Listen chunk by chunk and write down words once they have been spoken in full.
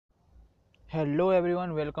Hello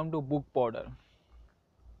everyone, welcome to book Paddar.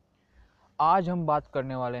 आज हम बात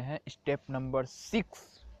करने वाले हैं step number 6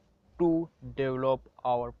 to develop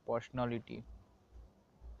our personality.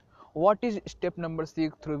 What is step number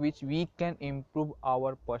 6 through which we can improve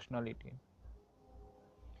our personality.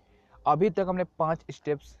 अभी तक हमने 5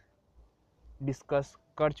 स्टेप्स डिस्कस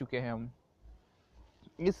कर चुके हैं। हम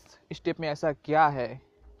इस स्टेप में ऐसा क्या है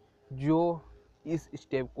जो इस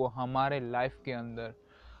स्टेप को हमारे लाइफ के अंदर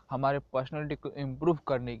हमारे पर्सनालिटी को इम्प्रूव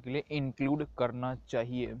करने के लिए इंक्लूड करना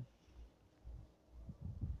चाहिए।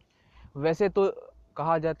 वैसे तो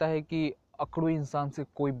कहा जाता है कि अकड़ू इंसान से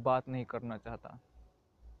कोई बात नहीं करना चाहता,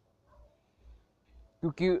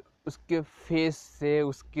 क्योंकि उसके फेस से,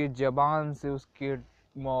 उसके जबान से, उसके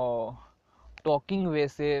टॉकिंग वे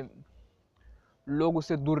से लोग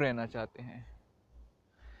उससे दूर रहना चाहते हैं।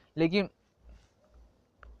 लेकिन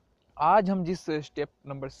आज हम जिस स्टेप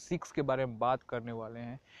नंबर 6 के बारे में बात करने वाले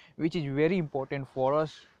हैं, which is very important for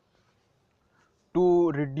us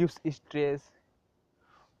to reduce stress,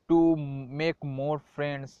 to make more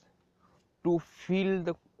friends, to feel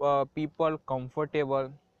the people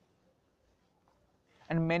comfortable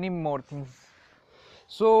and many more things.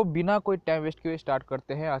 So बिना कोई टाइम वेस्ट किए स्टार्ट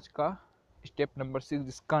करते हैं आज का स्टेप नंबर 6,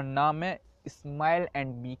 जिसका नाम है स्माइल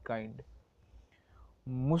एंड बी काइंड।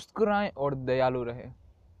 मुस्कुराएं और दयालु रहे।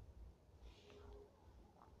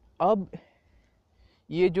 अब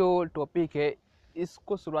ये जो टॉपिक है,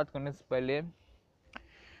 इसको शुरुआत करने से पहले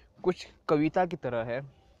कुछ कविता की तरह है,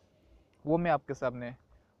 वो मैं आपके सामने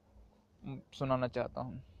सुनाना चाहता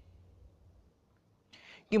हूँ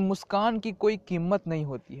कि मुस्कान की कोई कीमत नहीं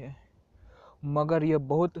होती है, मगर यह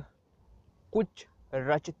बहुत कुछ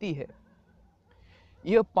रचती है।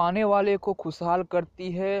 यह पाने वाले को खुशहाल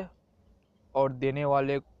करती है और देने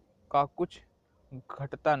वाले का कुछ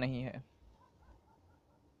घटता नहीं है।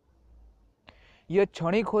 यह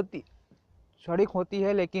क्षणिक होती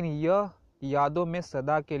है, लेकिन यह यादों में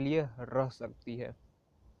सदा के लिए रह सकती है।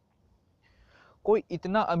 कोई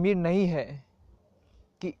इतना अमीर नहीं है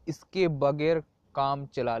कि इसके बगैर काम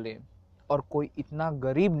चला ले, और कोई इतना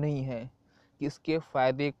गरीब नहीं है कि इसके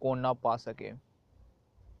फायदे को ना पा सके।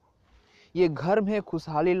 ये घर में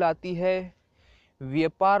खुशहाली लाती है,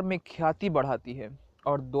 व्यापार में ख्याति बढ़ाती है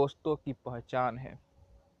और दोस्तों की पहचान है।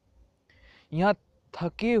 यहाँ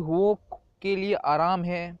थके हुओं के लिए आराम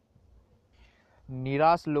है,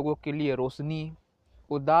 निराश लोगों के लिए रोशनी,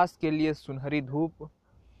 उदास के लिए सुनहरी धूप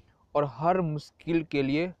और हर मुश्किल के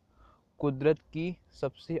लिए कुदरत की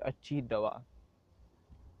सबसे अच्छी दवा।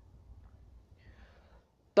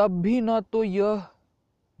 तब भी न तो यह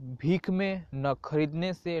भीख में, न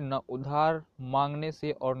खरीदने से, न उधार मांगने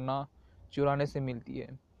से और न चुराने से मिलती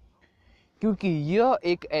है, क्योंकि यह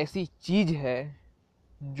एक ऐसी चीज है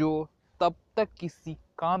जो तब तक किसी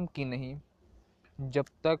काम की नहीं जब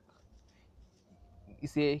तक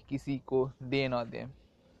इसे किसी को दे ना दे।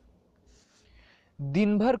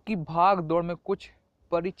 दिन भर की भाग दौड़ में कुछ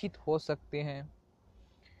परिचित हो सकते हैं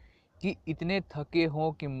कि इतने थके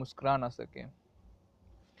हों कि मुस्कुरा ना सके,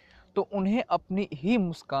 तो उन्हें अपनी ही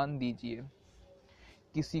मुस्कान दीजिए।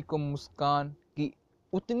 किसी को मुस्कान की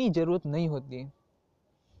उतनी जरूरत नहीं होती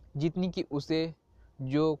जितनी कि उसे,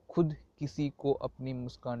 जो खुद किसी को अपनी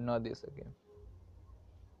मुस्कान ना दे सके।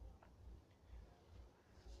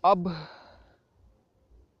 अब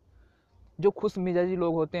जो खुश मिजाजी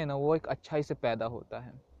लोग होते हैं ना, वो एक अच्छाई से पैदा होता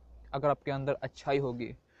है। अगर आपके अंदर अच्छाई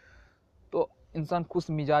होगी तो इंसान खुश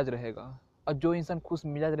मिजाज रहेगा, और जो इंसान खुश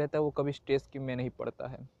मिजाज रहता है वो कभी स्ट्रेस में नहीं पड़ता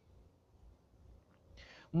है।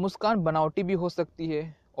 मुस्कान बनावटी भी हो सकती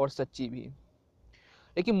है और सच्ची भी,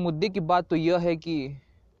 लेकिन मुद्दे की बात तो यह है कि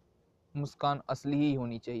मुस्कान असली ही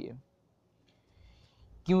होनी चाहिए,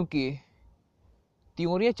 क्योंकि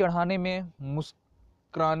त्योरियां चढ़ाने में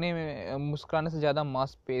मुस्कुराने से ज़्यादा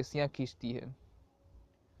मांसपेशियां खींचती है।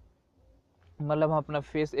 मतलब हम अपना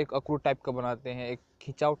फेस एक अकड़ू टाइप का बनाते हैं, एक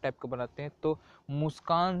खिंचाव टाइप का बनाते हैं, तो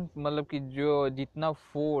मुस्कान मतलब कि जो जितना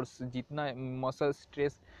फोर्स, जितना मसल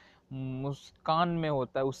स्ट्रेस मुस्कान में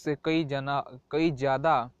होता है, उससे कई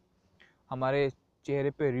ज़्यादा हमारे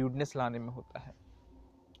चेहरे पे रूडनेस लाने में होता है।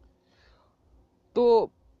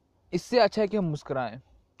 तो इससे अच्छा है कि हम मुस्कुराएं,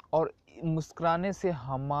 और मुस्कुराने से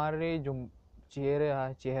हमारे जो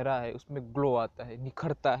चेहरा है उसमें ग्लो आता है,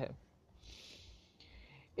 निखरता है।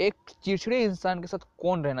 एक चिड़चिड़े इंसान के साथ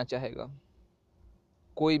कौन रहना चाहेगा?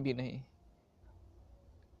 कोई भी नहीं।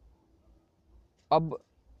 अब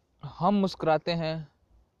हम मुस्कुराते हैं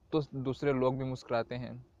तो दूसरे लोग भी मुस्कुराते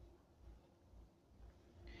हैं।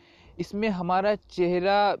 इसमें हमारा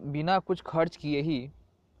चेहरा बिना कुछ खर्च किए ही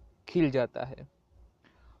खिल जाता है।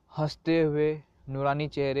 हंसते हुए नूरानी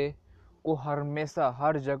चेहरे को हमेशा,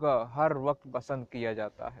 हर जगह, हर वक्त पसंद किया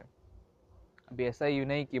जाता है। अभी ऐसा ही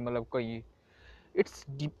नहीं कि मतलब कहीं, इट्स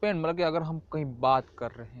डिपेंड, मतलब कि अगर हम कहीं बात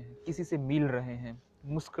कर रहे हैं, किसी से मिल रहे हैं,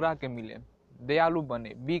 मुस्कुरा के मिले, दयालु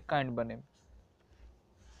बने, बी काइंड बने,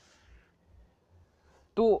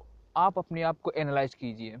 तो आप अपने आप को एनालाइज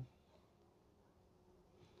कीजिए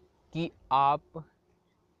कि आप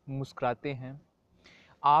मुस्कुराते हैं,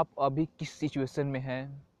 आप अभी किस सिचुएशन में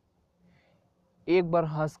हैं। एक बार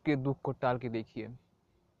हंस के दुख को टाल के देखिए,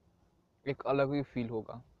 एक अलग ही फील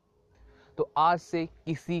होगा। तो आज से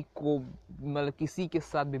किसी को, मतलब किसी के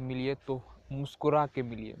साथ भी मिलिए तो मुस्कुरा के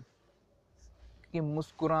मिलिए, कि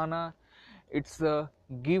मुस्कुराना it's a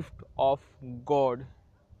gift of God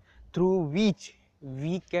through which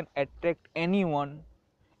we can attract anyone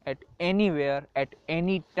at anywhere at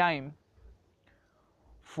any time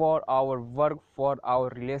for our work, for our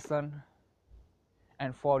relation,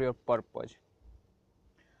 and for your purpose.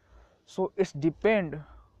 So it's depend,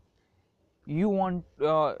 you want,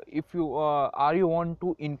 if you are you want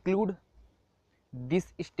to include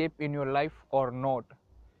this step in your life or not.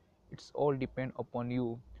 It's all depend upon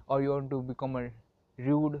you, or you want to become a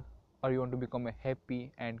rude, or you want to become a happy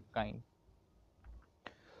and kind.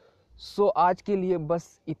 So आज के लिए बस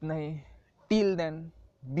इतना ही. Till then,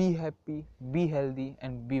 be happy, be healthy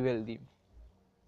and be wealthy.